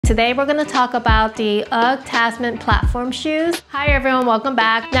Today we're going to talk about the UGG Tasman Platform shoes. Hi everyone, welcome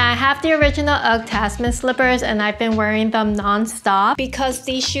back. Now I have the original UGG Tasman slippers and I've been wearing them non-stop because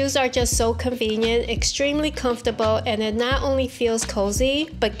these shoes are just so convenient, extremely comfortable, and it not only feels cozy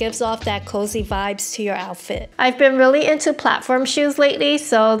but gives off that cozy vibes to your outfit. I've been really into platform shoes lately,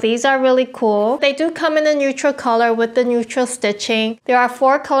 so these are really cool. They do come in a neutral color with the neutral stitching. There are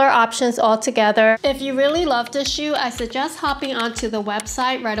 4 color options altogether. If you really love this shoe, I suggest hopping onto the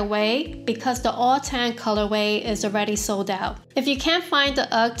website right away because the all tan colorway is already sold out. If you can't find the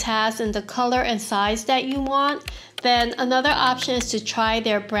UGG TAZZ in the color and size that you want, then another option is to try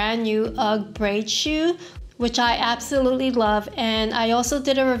their brand new UGG braid shoe, which I absolutely love, and I also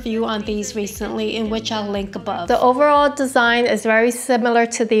did a review on these recently in which I'll link above. The overall design is very similar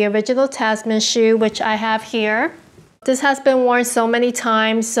to the original Tasman shoe, which I have here. This has been worn so many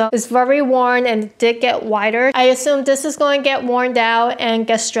times, so it's very worn and it did get wider. I assume this is going to get worn out and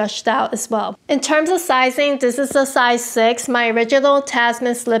get stretched out as well. In terms of sizing, this is a size 6. My original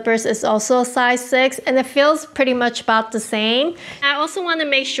Tasman slippers is also a size 6 and it feels pretty much about the same. I also want to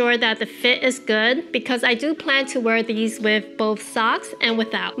make sure that the fit is good because I do plan to wear these with both socks and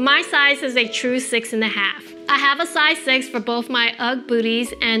without. My size is a true 6.5. I have a size 6 for both my UGG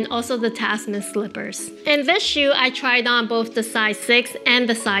booties and also the Tasman slippers. In this shoe, I tried on both the size 6 and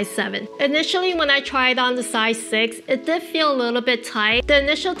the size 7. Initially, when I tried on the size 6, it did feel a little bit tight. The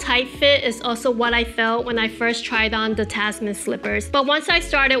initial tight fit is also what I felt when I first tried on the Tasman slippers. But once I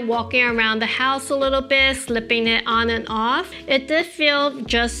started walking around the house a little bit, slipping it on and off, it did feel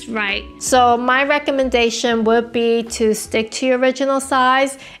just right. So my recommendation would be to stick to your original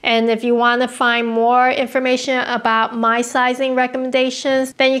size. And if you want to find more information about my sizing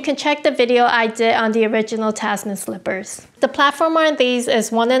recommendations, then you can check the video I did on the original Tasman slippers. The platform on these is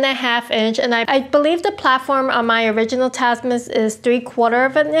 1.5 inch, and I believe the platform on my original Tasmans is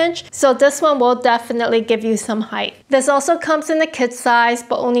 3/4 inch, so this one will definitely give you some height. This also comes in the kid size,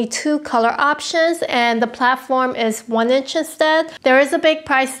 but only 2 color options, and the platform is 1 inch instead. There is a big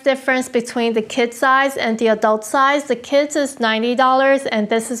price difference between the kid size and the adult size. The kids is $90 and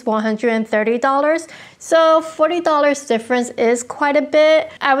this is $130. So $40 difference is quite a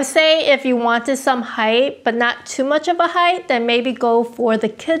bit. I would say if you wanted some height, but not too much of a height, then maybe go for the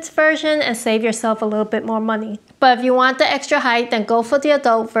kids version and save yourself a little bit more money. But if you want the extra height, then go for the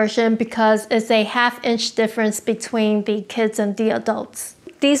adult version because it's a 1/2 inch difference between the kids and the adults.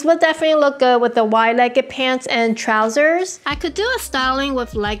 These would definitely look good with the wide-legged pants and trousers. I could do a styling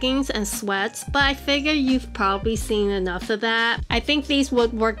with leggings and sweats, but I figure you've probably seen enough of that. I think these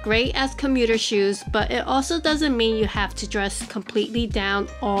would work great as commuter shoes, but it also doesn't mean you have to dress completely down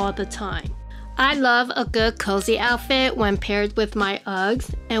all the time. I love a good cozy outfit when paired with my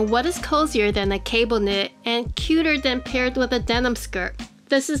Uggs, and what is cozier than a cable knit and cuter than paired with a denim skirt?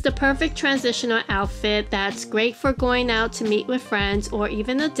 This is the perfect transitional outfit that's great for going out to meet with friends or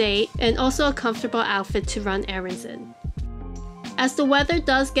even a date, and also a comfortable outfit to run errands in. As the weather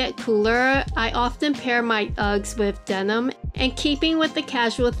does get cooler, I often pair my Uggs with denim, and keeping with the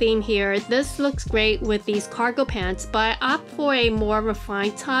casual theme here, this looks great with these cargo pants, but I opt for a more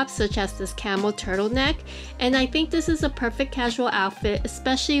refined top such as this camel turtleneck, and I think this is a perfect casual outfit,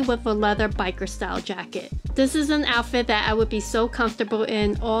 especially with a leather biker style jacket. This is an outfit that I would be so comfortable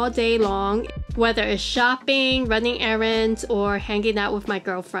in all day long, whether it's shopping, running errands, or hanging out with my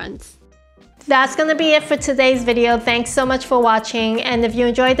girlfriends. That's gonna be it for today's video. Thanks so much for watching, and if you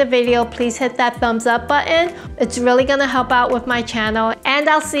enjoyed the video, please hit that thumbs up button. It's really gonna help out with my channel, and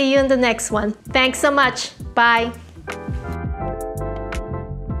I'll see you in the next one. Thanks so much. Bye.